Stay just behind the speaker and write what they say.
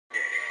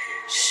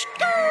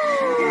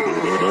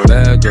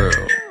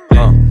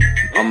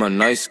I'm a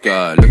nice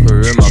guy. Liquor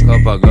in my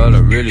cup, I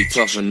gotta really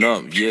toughen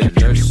up. Yeah,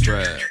 nurse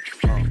strap.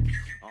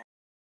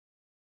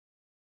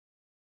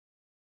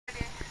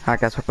 Hi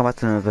guys, welcome back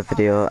to another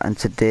video, and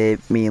today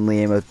me and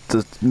Liam are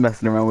just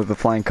messing around with a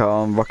flying car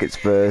on Rocket's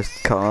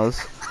first cars.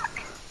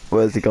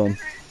 Where's he gone?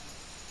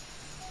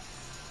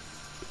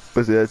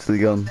 Where's he actually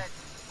gone?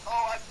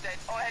 Oh, I'm dead.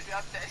 Oh, Henry,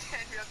 I'm dead.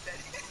 Henry, I'm dead.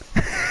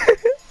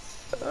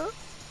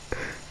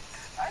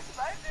 I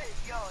survived it.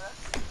 Yo,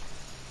 that's...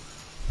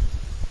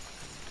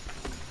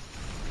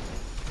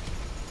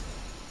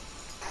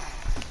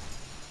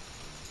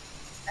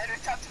 Henry,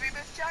 talk to me,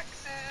 Miss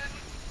Jackson.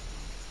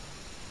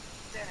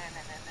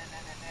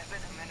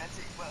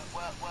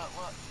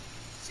 What?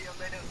 See you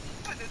later.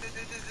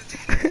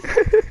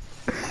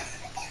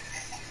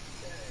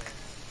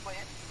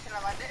 Wait, can I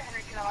land it?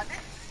 Henry, can I land it?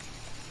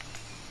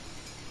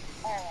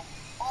 Oh,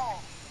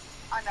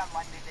 and I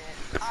landed it.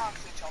 I'm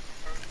such a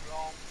pro.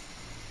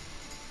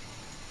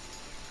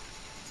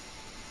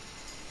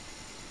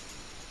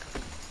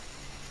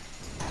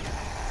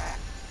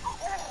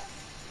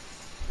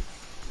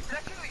 Did I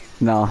kill you?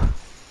 No.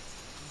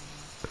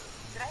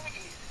 Did I hit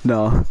you? No.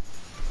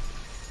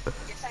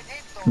 Yes, I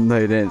did though. No,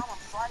 you didn't. Now I'm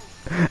flying.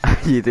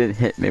 You didn't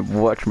hit me.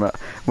 Watch my...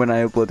 When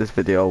I upload this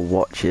video,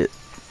 watch it.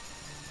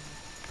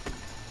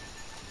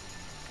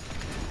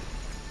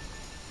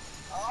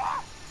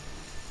 Oh!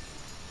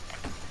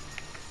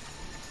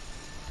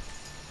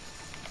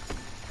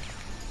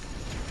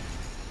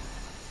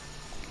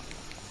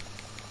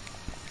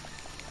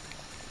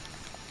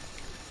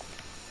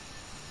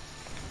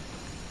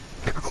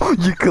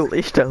 You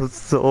glitched out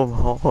so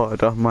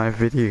hard on my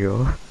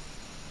video. Henry,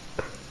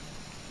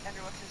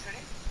 what's this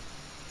ready?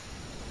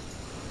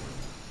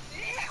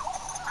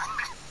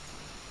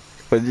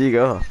 Where'd you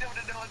go? You don't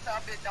know what's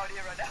happening down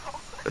here right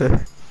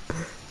now.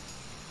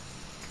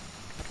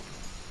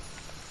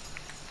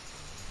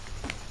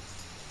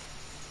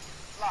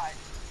 Slide.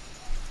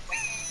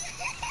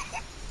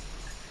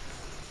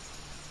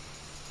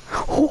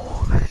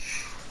 Oh.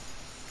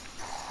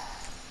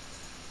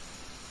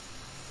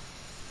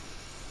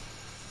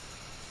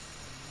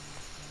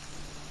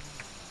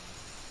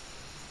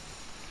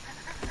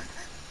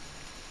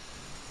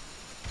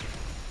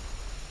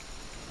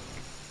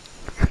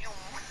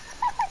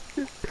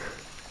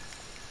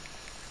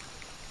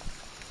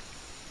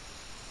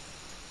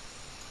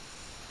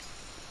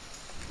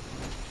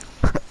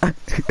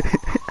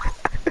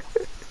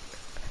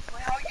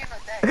 Wait, how are you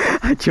not dead?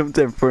 I jumped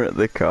in front of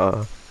the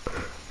car.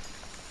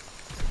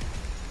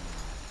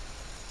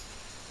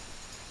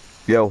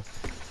 Yo.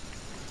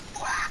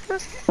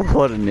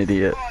 What an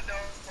idiot. Oh no.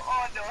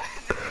 Oh no.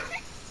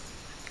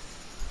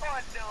 Oh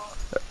no.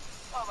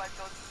 Oh my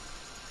god.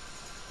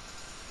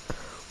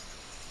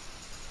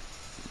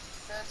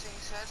 First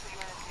things first, what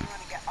you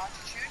want to get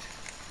altitude.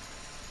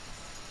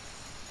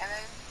 And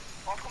then,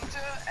 welcome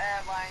to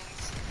airlines.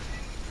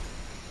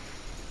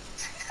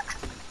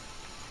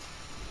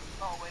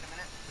 Oh, wait a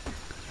minute.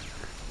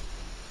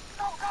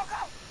 Go!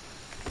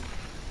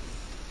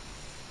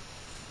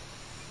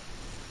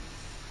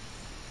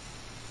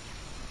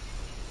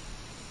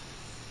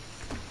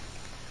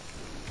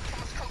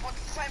 Thomas Cook wants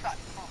to sign back.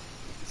 Oh.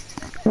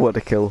 What a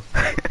kill.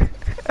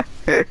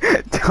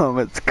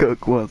 Thomas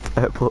Cook wants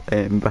to put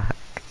him back.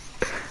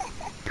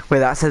 Wait,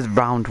 that says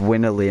round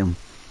winner, Liam.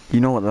 You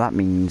know what that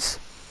means?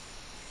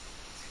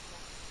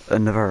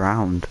 Another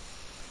round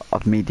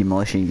of me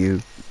demolishing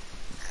you.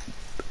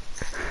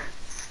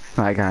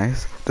 Right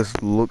guys,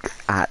 just look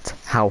at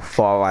how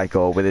far I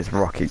go with this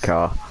rocket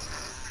car.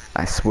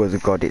 I swear to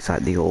God, it's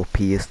like the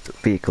OPest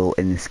vehicle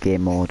in this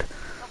game mode.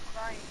 Stop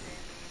crying,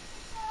 baby.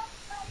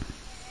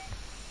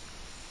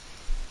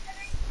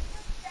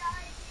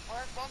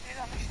 Well, don't do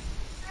that mission.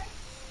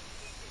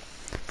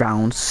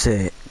 Round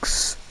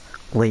 6.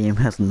 Liam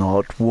has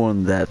not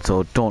won that,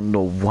 so don't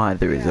know why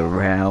there is a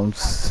round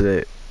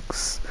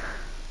 6.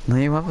 No,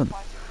 you haven't.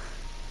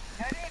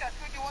 Henry, I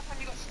told you once when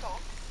you got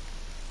stuck.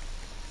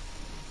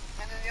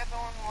 And then the other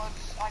one was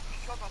I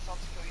killed myself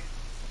to kill you.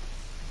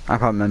 I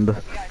can't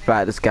remember.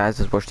 Right, this guys,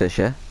 just watch this,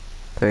 yeah?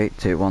 3,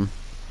 2, 1.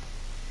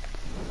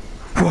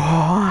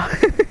 Whoa!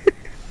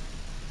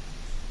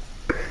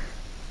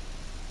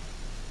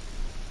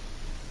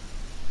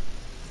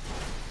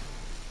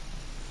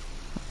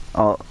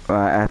 Oh,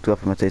 right, I have to go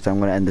for my tea, so I'm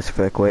gonna end this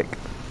very quick.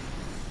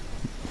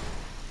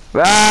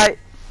 Right!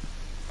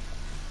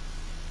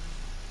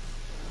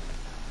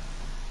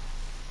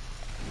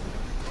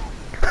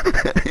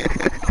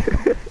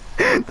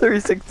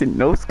 .360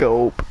 no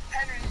scope.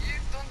 Henry,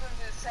 you've done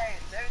something insane.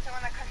 Every time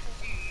when I crashed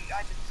into you,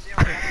 I did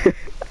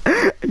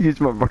 0. I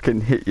used my rocket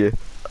and hit you.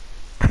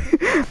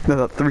 No,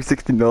 that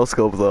 360 no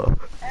scope though.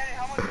 Henry,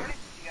 how much money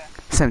did you get?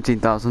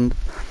 17,000.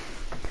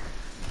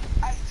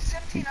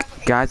 17, I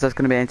got Guys, that's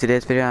gonna be it in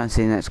today's video, and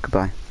see you next.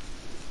 Goodbye.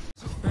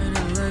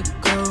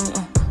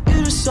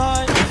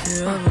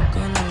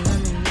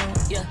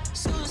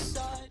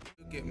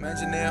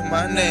 Mentioning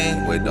my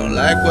name, we don't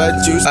like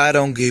what you. I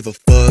don't give a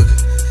fuck.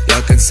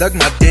 Y'all can suck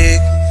my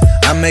dick.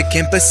 I'm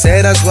making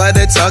pesetas while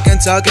they're talking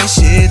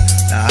shit.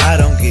 Nah, I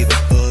don't give a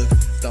fuck.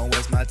 Don't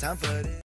waste my time for this.